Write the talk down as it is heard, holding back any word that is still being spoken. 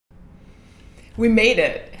We made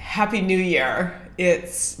it. Happy New Year.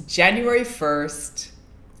 It's January 1st,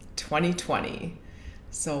 2020.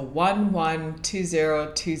 So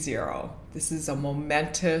 112020. This is a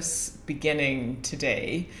momentous beginning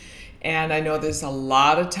today. And I know there's a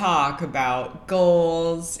lot of talk about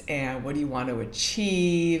goals and what do you want to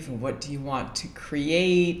achieve and what do you want to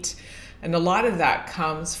create. And a lot of that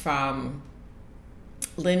comes from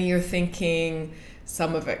linear thinking.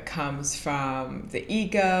 Some of it comes from the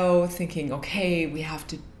ego, thinking, okay, we have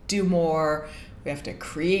to do more, we have to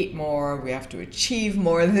create more, we have to achieve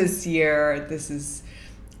more this year. This is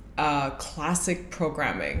classic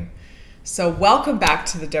programming. So welcome back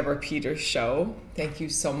to the Deborah Peters Show. Thank you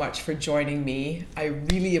so much for joining me. I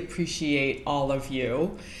really appreciate all of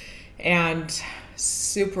you and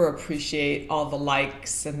super appreciate all the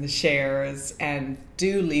likes and the shares, and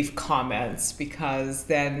do leave comments because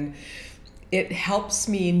then it helps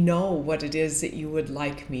me know what it is that you would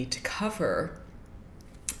like me to cover,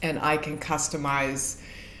 and I can customize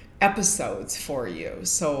episodes for you.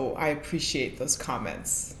 So I appreciate those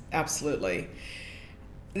comments. Absolutely.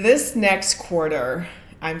 This next quarter,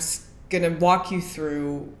 I'm going to walk you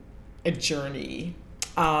through a journey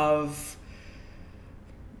of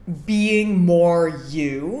being more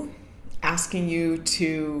you, asking you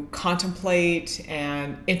to contemplate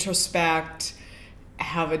and introspect,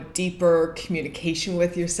 have a deeper communication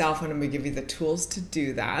with yourself, and I'm going to give you the tools to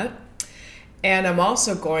do that. And I'm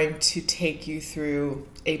also going to take you through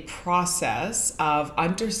a process of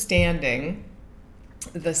understanding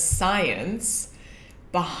the science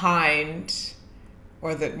behind,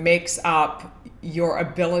 or that makes up, your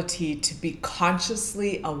ability to be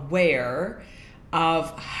consciously aware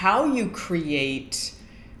of how you create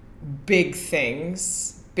big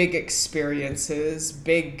things, big experiences,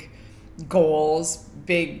 big goals,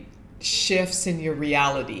 big shifts in your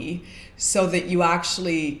reality, so that you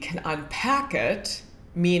actually can unpack it,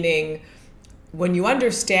 meaning when you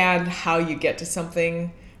understand how you get to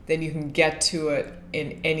something, then you can get to it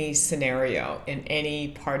in any scenario, in any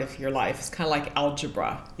part of your life. It's kind of like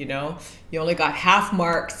algebra, you know? You only got half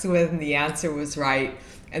marks when the answer was right,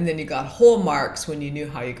 and then you got whole marks when you knew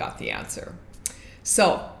how you got the answer.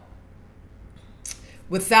 So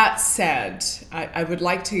with that said, I would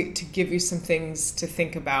like to give you some things to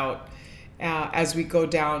think about as we go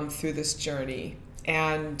down through this journey.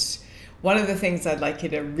 And one of the things I'd like you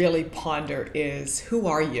to really ponder is, who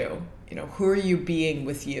are you? You know, who are you being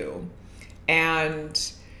with you?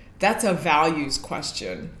 And that's a values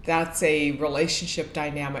question. That's a relationship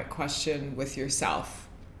dynamic question with yourself.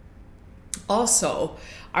 Also,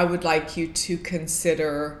 I would like you to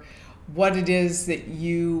consider what it is that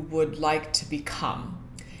you would like to become.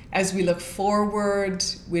 As we look forward,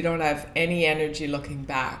 we don't have any energy looking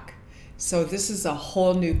back. So this is a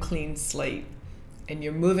whole new clean slate, and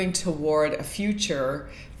you're moving toward a future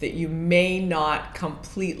that you may not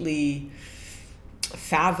completely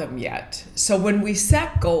fathom yet. So when we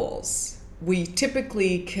set goals, we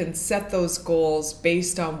typically can set those goals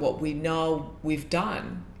based on what we know we've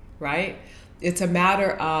done, right? It's a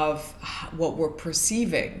matter of what we're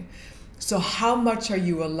perceiving. So how much are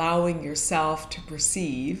you allowing yourself to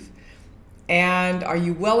perceive? And are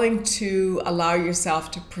you willing to allow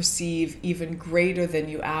yourself to perceive even greater than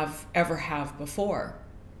you ever have before?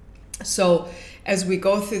 So as we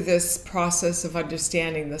go through this process of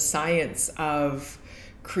understanding the science of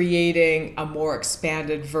creating a more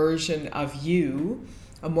expanded version of you,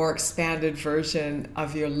 a more expanded version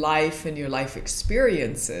of your life and your life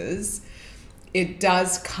experiences, it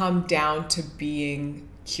does come down to being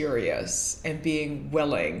curious and being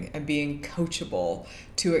willing and being coachable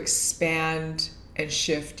to expand and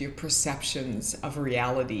shift your perceptions of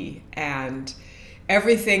reality, and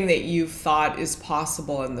everything that you've thought is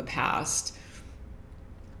possible in the past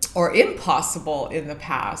or impossible in the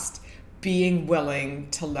past, being willing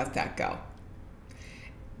to let that go.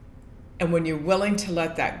 And when you're willing to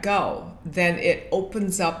let that go, then it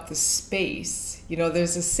opens up the space. You know,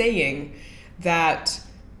 there's a saying that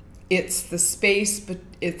it's the space, but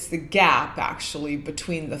it's the gap actually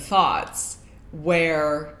between the thoughts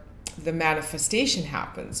where the manifestation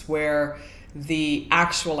happens, where the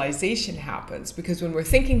actualization happens. Because when we're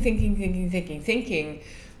thinking,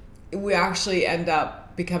 we actually end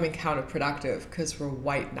up becoming counterproductive because we're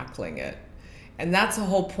white knuckling it. And that's the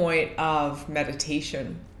whole point of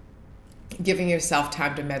meditation. Giving yourself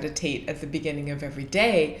time to meditate at the beginning of every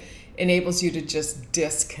day enables you to just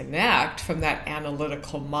disconnect from that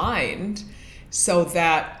analytical mind, so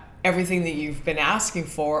that everything that you've been asking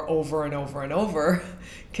for over and over and over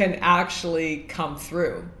can actually come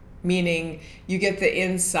through. Meaning you get the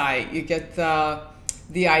insight, you get the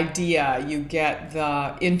the idea, you get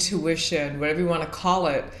the intuition, whatever you want to call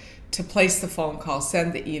it, to place the phone call,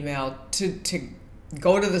 send the email, to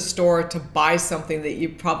go to the store to buy something that you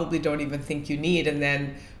probably don't even think you need, and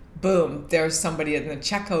then boom, there's somebody in the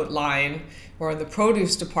checkout line or in the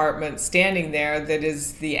produce department standing there that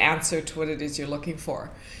is the answer to what it is you're looking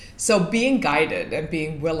for. So being guided and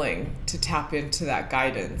being willing to tap into that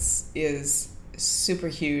guidance is super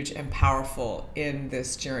huge and powerful in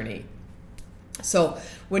this journey. So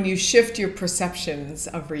when you shift your perceptions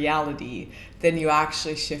of reality, then you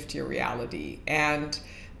actually shift your reality. And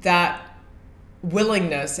that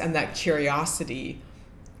willingness and that curiosity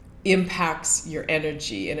impacts your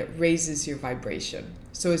energy and it raises your vibration.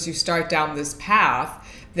 So as you start down this path,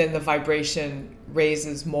 then the vibration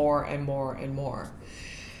raises more and more and more.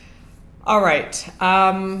 All right.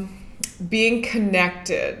 Being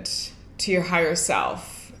connected to your higher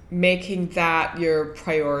self, making that your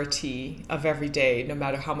priority of every day, no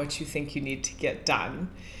matter how much you think you need to get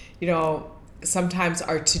done. You know, sometimes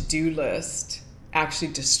our to-do list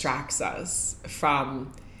actually distracts us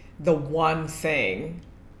from the one thing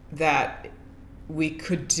that we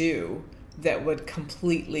could do that would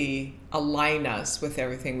completely align us with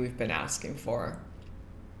everything we've been asking for.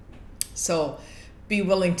 So be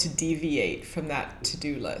willing to deviate from that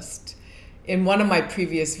to-do list. In one of my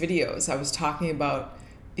previous videos, I was talking about,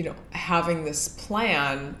 you know, having this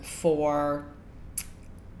plan for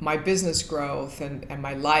my business growth and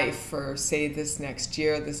my life for, say, this next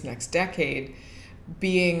year, this next decade,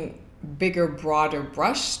 being bigger, broader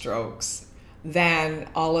brush strokes than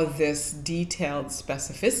all of this detailed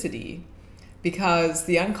specificity, because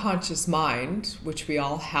the unconscious mind, which we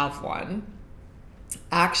all have one,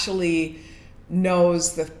 actually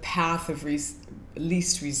knows the path of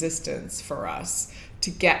least resistance for us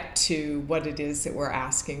to get to what it is that we're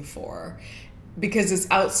asking for, because it's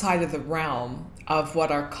outside of the realm of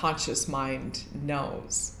what our conscious mind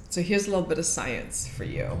knows. So here's a little bit of science for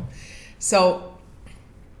you. So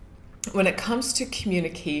when it comes to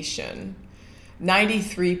communication,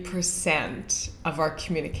 93% of our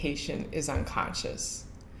communication is unconscious.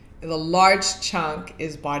 And a large chunk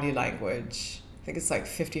is body language. I think it's like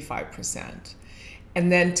 55%.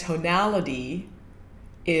 And then tonality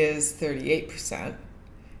is 38%.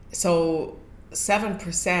 So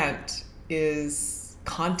 7% is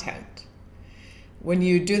content. When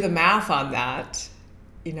you do the math on that,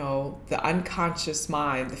 you know, the unconscious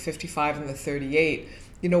mind, the 55 and the 38,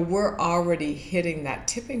 you know, we're already hitting that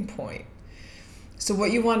tipping point. So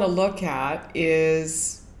what you want to look at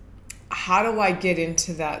is, how do I get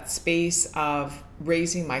into that space of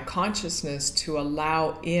raising my consciousness to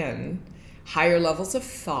allow in higher levels of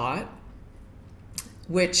thought,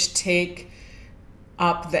 which take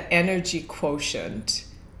up the energy quotient,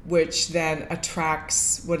 which then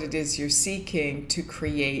attracts what it is you're seeking to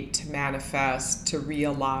create, to manifest, to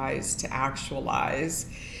realize, to actualize,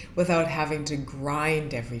 without having to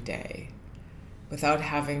grind every day, without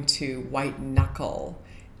having to white knuckle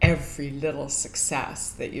every little success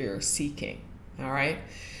that you're seeking. All right.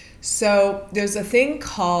 So there's a thing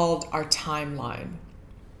called our timeline.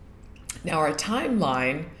 Now, our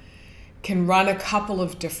timeline can run a couple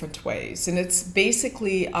of different ways, and it's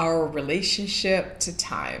basically our relationship to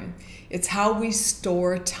time. It's how we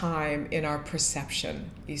store time in our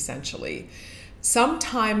perception, essentially. Some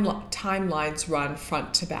timelines run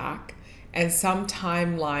front to back, and some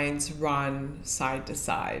timelines run side to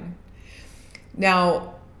side.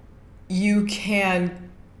 Now, you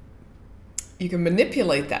can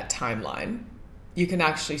manipulate that timeline. You can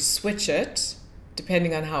actually switch it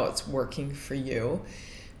depending on how it's working for you.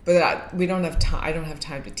 But we don't have time. I don't have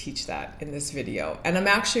time to teach that in this video. And I'm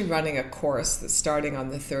actually running a course that's starting on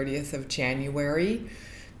the 30th of January.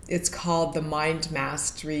 It's called the Mind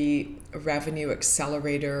Mastery Revenue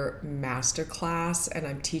Accelerator Masterclass, and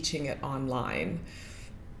I'm teaching it online.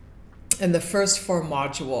 In the first 4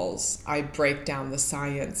 modules, I break down the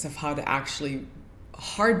science of how to actually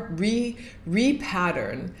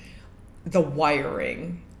repattern the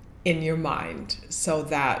wiring in your mind, so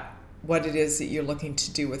that what it is that you're looking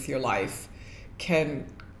to do with your life can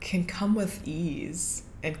come with ease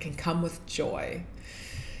and can come with joy.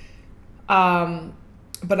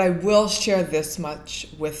 But I will share this much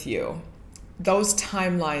with you. Those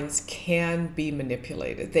timelines can be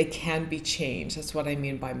manipulated. They can be changed. That's what I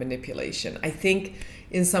mean by manipulation. I think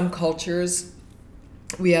in some cultures,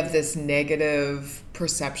 we have this negative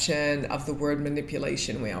perception of the word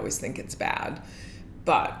manipulation. We always think it's bad.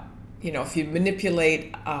 But, you know, if you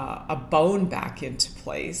manipulate a bone back into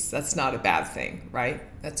place, that's not a bad thing, right?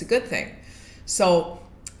 That's a good thing. So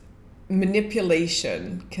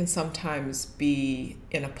manipulation can sometimes be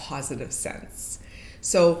in a positive sense.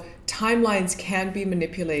 So timelines can be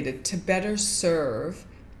manipulated to better serve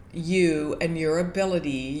you and your ability,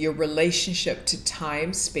 your relationship to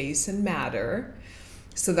time, space, and matter.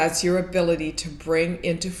 So that's your ability to bring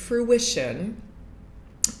into fruition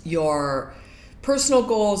your personal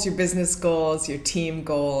goals, your business goals, your team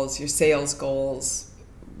goals, your sales goals,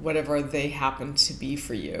 whatever they happen to be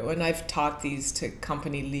for you. And I've taught these to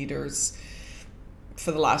company leaders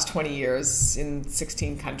for the last 20 years in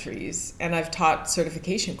 16 countries. And I've taught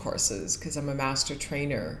certification courses because I'm a master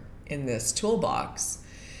trainer in this toolbox.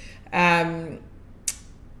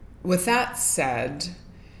 With that said,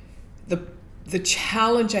 the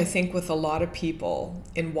challenge, I think, with a lot of people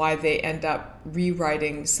in why they end up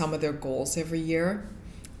rewriting some of their goals every year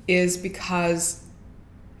is because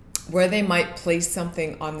where they might place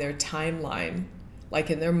something on their timeline,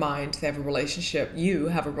 like in their mind, they have a relationship, you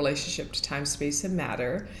have a relationship to time, space, and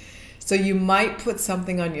matter. So you might put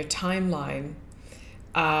something on your timeline,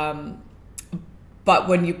 but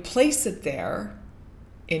when you place it there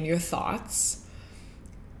in your thoughts,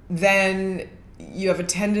 then you have a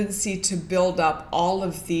tendency to build up all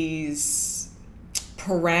of these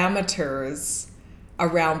parameters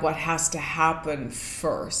around what has to happen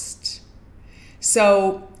first.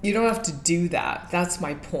 So you don't have to do that. That's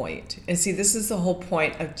my point. And see, this is the whole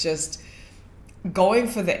point of just going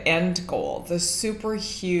for the end goal, the super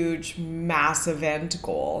huge, massive end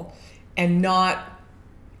goal, and not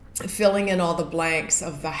filling in all the blanks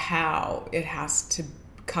of the how it has to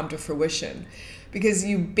come to fruition. Because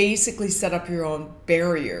you basically set up your own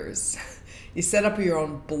barriers. You set up your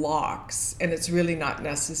own blocks, and it's really not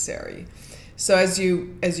necessary. So as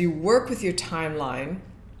you work with your timeline,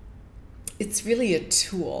 it's really a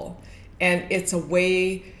tool, and it's a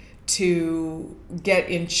way to get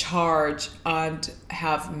in charge and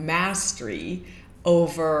have mastery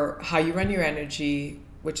over how you run your energy,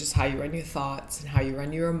 which is how you run your thoughts and how you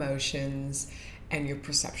run your emotions and your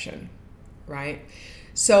perception, right?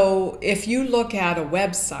 So if you look at a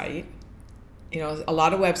website, a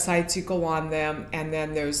lot of websites, you go on them, and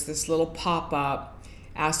then there's this little pop-up,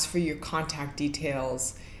 asks for your contact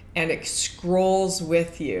details, and it scrolls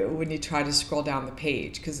with you when you try to scroll down the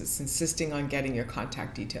page because it's insisting on getting your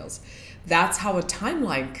contact details. That's how a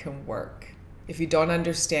timeline can work if you don't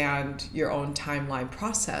understand your own timeline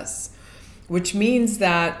process, which means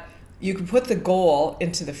that you can put the goal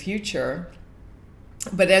into the future,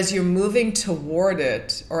 but as you're moving toward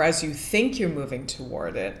it, or as you think you're moving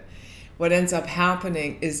toward it, what ends up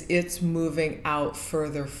happening is it's moving out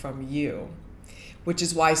further from you, which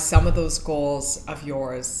is why some of those goals of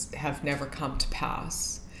yours have never come to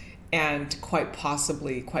pass, and quite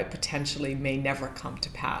possibly, quite potentially may never come to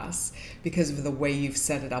pass because of the way you've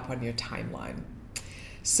set it up on your timeline.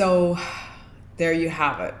 So there you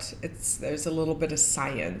have it. There's a little bit of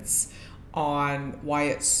science on why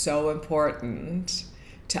it's so important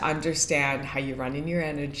to understand how you're running your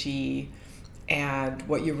energy and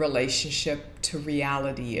what your relationship to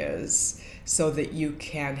reality is, so that you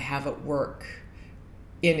can have it work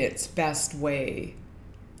in its best way,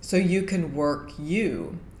 so you can work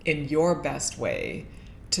you in your best way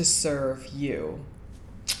to serve you.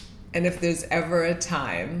 And if there's ever a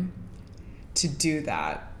time to do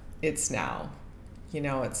that, it's now.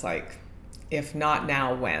 It's like, if not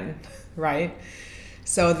now, when, right?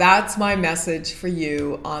 So that's my message for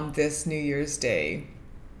you on this New Year's Day.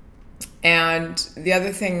 And the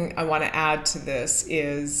other thing I want to add to this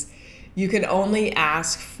is you can only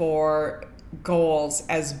ask for goals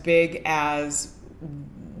as big as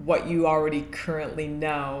what you already currently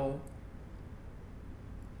know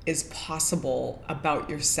is possible about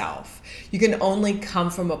yourself. You can only come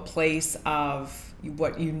from a place of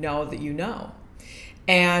what you know that you know.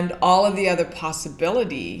 And all of the other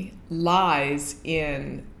possibility lies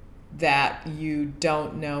in that you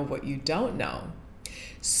don't know what you don't know.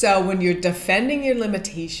 So when you're defending your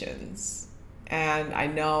limitations, and I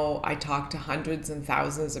know I talk to hundreds and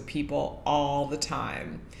thousands of people all the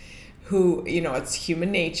time who, it's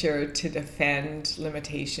human nature to defend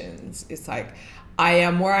limitations. It's like, I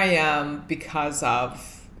am where I am because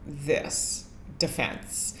of this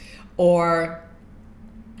defense. Or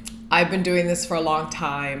I've been doing this for a long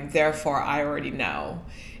time, therefore I already know.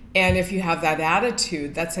 And if you have that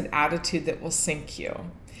attitude, that's an attitude that will sink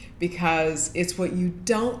you, because it's what you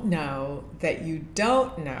don't know that you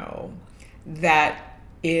don't know that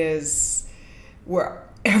is where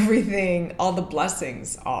everything, all the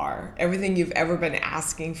blessings are, everything you've ever been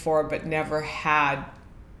asking for but never had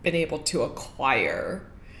been able to acquire.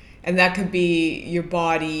 And that could be your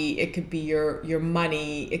body, it could be your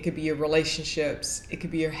money, it could be your relationships, it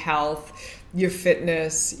could be your health, your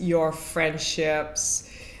fitness, your friendships,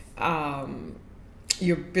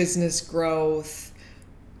 your business growth,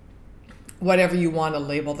 whatever you want to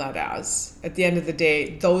label that as. At the end of the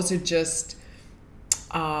day, those are just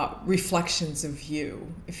reflections of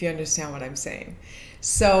you, if you understand what I'm saying.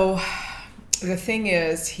 So the thing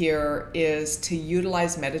is here is to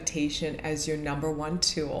utilize meditation as your number one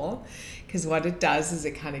tool, because what it does is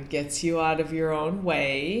it kind of gets you out of your own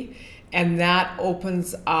way, and that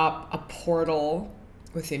opens up a portal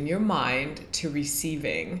within your mind to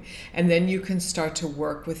receiving. And then you can start to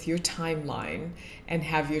work with your timeline and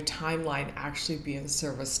have your timeline actually be in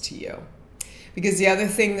service to you. Because the other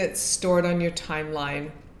thing that's stored on your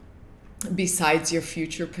timeline, besides your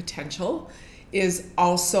future potential, is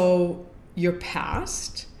also your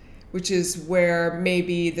past, which is where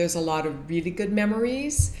maybe there's a lot of really good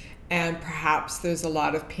memories and perhaps there's a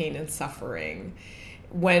lot of pain and suffering.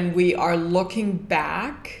 When we are looking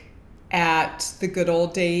back at the good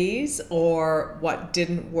old days, or what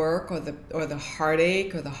didn't work, or the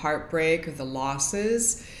heartache or the heartbreak or the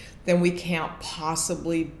losses, then we can't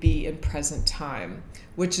possibly be in present time,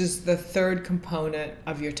 which is the third component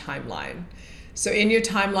of your timeline. So in your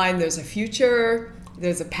timeline, there's a future,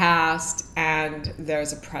 there's a past, and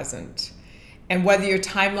there's a present. And whether your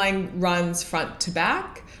timeline runs front to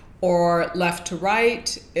back or left to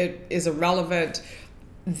right, it is irrelevant.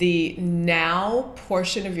 The now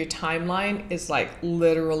portion of your timeline is like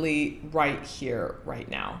literally right here, right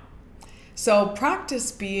now. So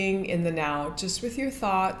practice being in the now, just with your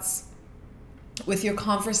thoughts, with your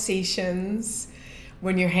conversations.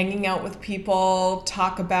 When you're hanging out with people,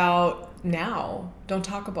 talk about now. Don't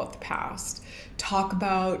talk about the past. Talk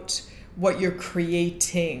about what you're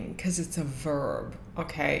creating, because it's a verb,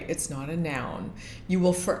 okay? It's not a noun. You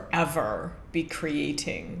will forever be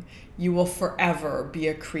creating. You will forever be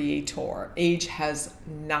a creator. Age has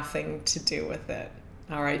nothing to do with it,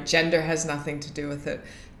 all right? Gender has nothing to do with it.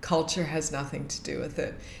 Culture has nothing to do with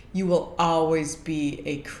it. You will always be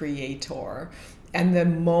a creator. And the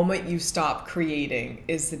moment you stop creating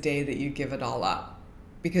is the day that you give it all up,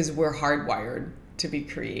 because we're hardwired to be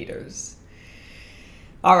creators.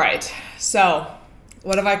 All right, so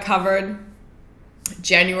what have I covered?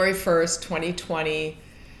 January 1st, 2020,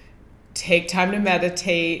 take time to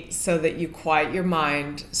meditate so that you quiet your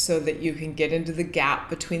mind, so that you can get into the gap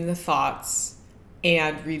between the thoughts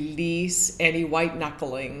and release any white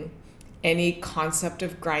knuckling, any concept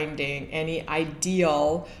of grinding, any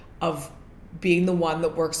ideal of being the one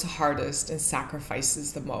that works the hardest and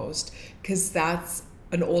sacrifices the most, because that's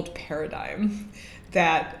an old paradigm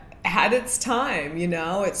that had its time, you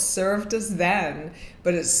know, it served us then,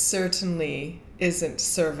 but it certainly isn't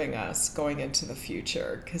serving us going into the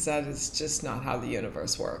future, because that is just not how the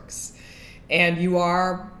universe works. And you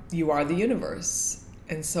are the universe.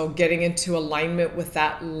 And so getting into alignment with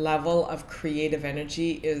that level of creative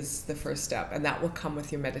energy is the first step, and that will come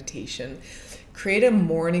with your meditation. Create a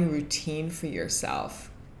morning routine for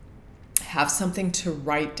yourself. Have something to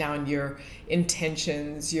write down your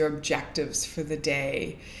intentions, your objectives for the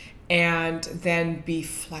day, and then be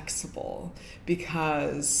flexible,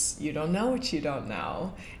 because you don't know what you don't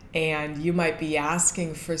know. And you might be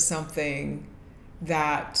asking for something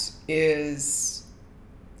that is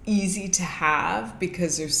easy to have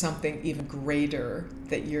because there's something even greater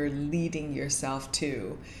that you're leading yourself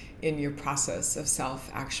to in your process of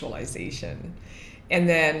self-actualization. And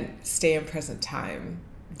then stay in present time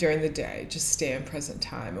during the day. Just stay in present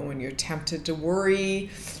time. And when you're tempted to worry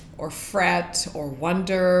or fret or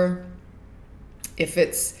wonder, if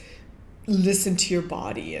it's listen to your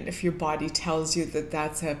body, and if your body tells you that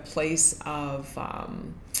that's a place of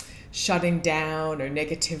shutting down or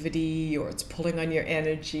negativity, or it's pulling on your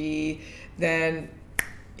energy, then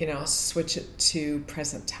switch it to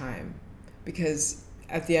present time, because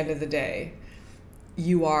at the end of the day,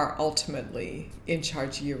 you are ultimately in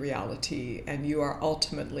charge of your reality, and you are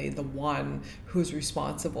ultimately the one who's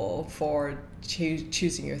responsible for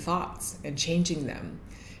choosing your thoughts and changing them,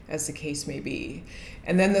 as the case may be.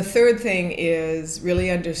 And then the third thing is really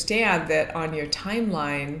understand that on your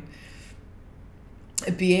timeline,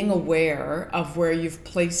 being aware of where you've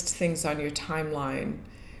placed things on your timeline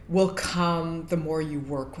will come the more you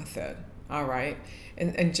work with it, all right?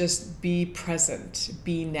 And just be present,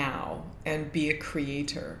 be now, and be a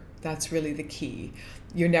creator. That's really the key.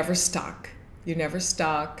 You're never stuck. You're never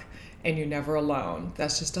stuck, and you're never alone.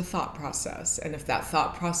 That's just a thought process. And if that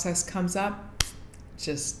thought process comes up,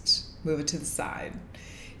 just move it to the side.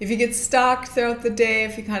 If you get stuck throughout the day,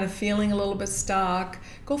 if you're kind of feeling a little bit stuck,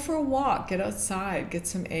 go for a walk, get outside, get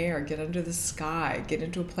some air, get under the sky, get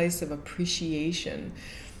into a place of appreciation.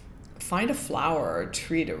 Find a flower or a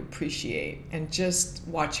tree to appreciate, and just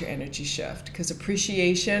watch your energy shift, because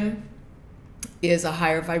appreciation is a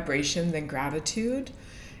higher vibration than gratitude,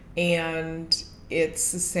 and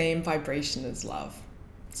it's the same vibration as love.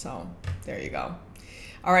 So there you go.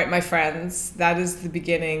 All right, my friends, that is the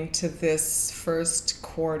beginning to this first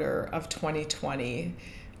quarter of 2020.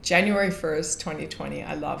 January 1st, 2020.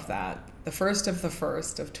 I love that. The first of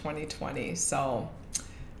 2020. So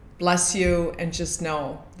bless you, and just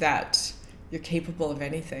know that you're capable of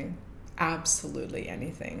anything. Absolutely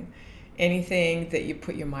anything. Anything that you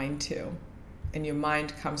put your mind to. And your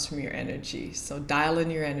mind comes from your energy. So dial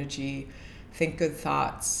in your energy, think good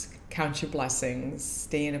thoughts, count your blessings,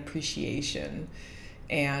 stay in appreciation,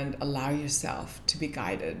 and allow yourself to be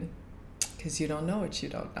guided, because you don't know what you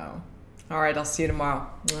don't know. All right, I'll see you tomorrow.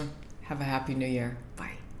 Have a happy new year.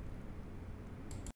 Bye.